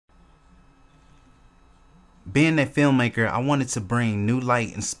Being a filmmaker, I wanted to bring new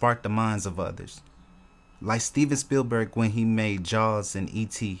light and spark the minds of others. Like Steven Spielberg when he made Jaws and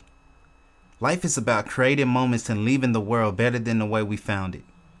E.T. Life is about creating moments and leaving the world better than the way we found it.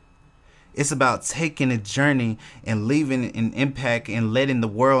 It's about taking a journey and leaving an impact and letting the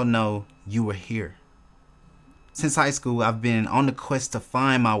world know you were here. Since high school, I've been on the quest to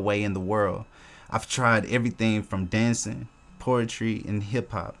find my way in the world. I've tried everything from dancing, poetry, and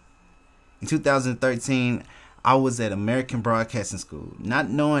hip-hop. In 2013, I was at American Broadcasting School, not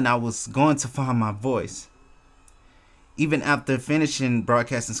knowing I was going to find my voice. Even after finishing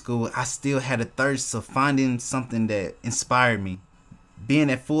broadcasting school, I still had a thirst of finding something that inspired me.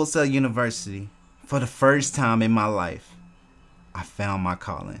 Being at Full Sail University, for the first time in my life, I found my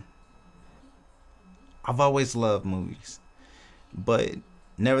calling. I've always loved movies, but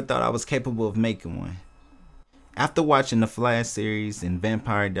never thought I was capable of making one. After watching the Flash series and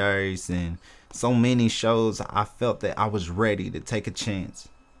Vampire Diaries and so many shows, I felt that I was ready to take a chance.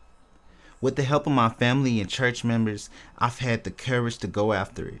 With the help of my family and church members, I've had the courage to go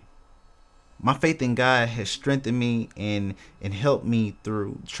after it. My faith in God has strengthened me and helped me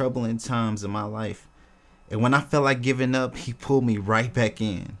through troubling times in my life. And when I felt like giving up, He pulled me right back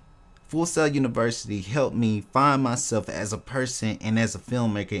in. Full Sail University helped me find myself as a person and as a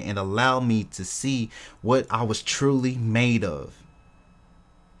filmmaker and allowed me to see what I was truly made of.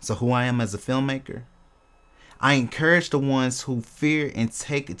 So who I am as a filmmaker? I encourage the ones who fear and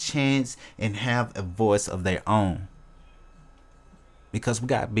take a chance and have a voice of their own. Because we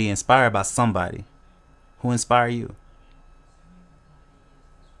got to be inspired by somebody. Who inspire you?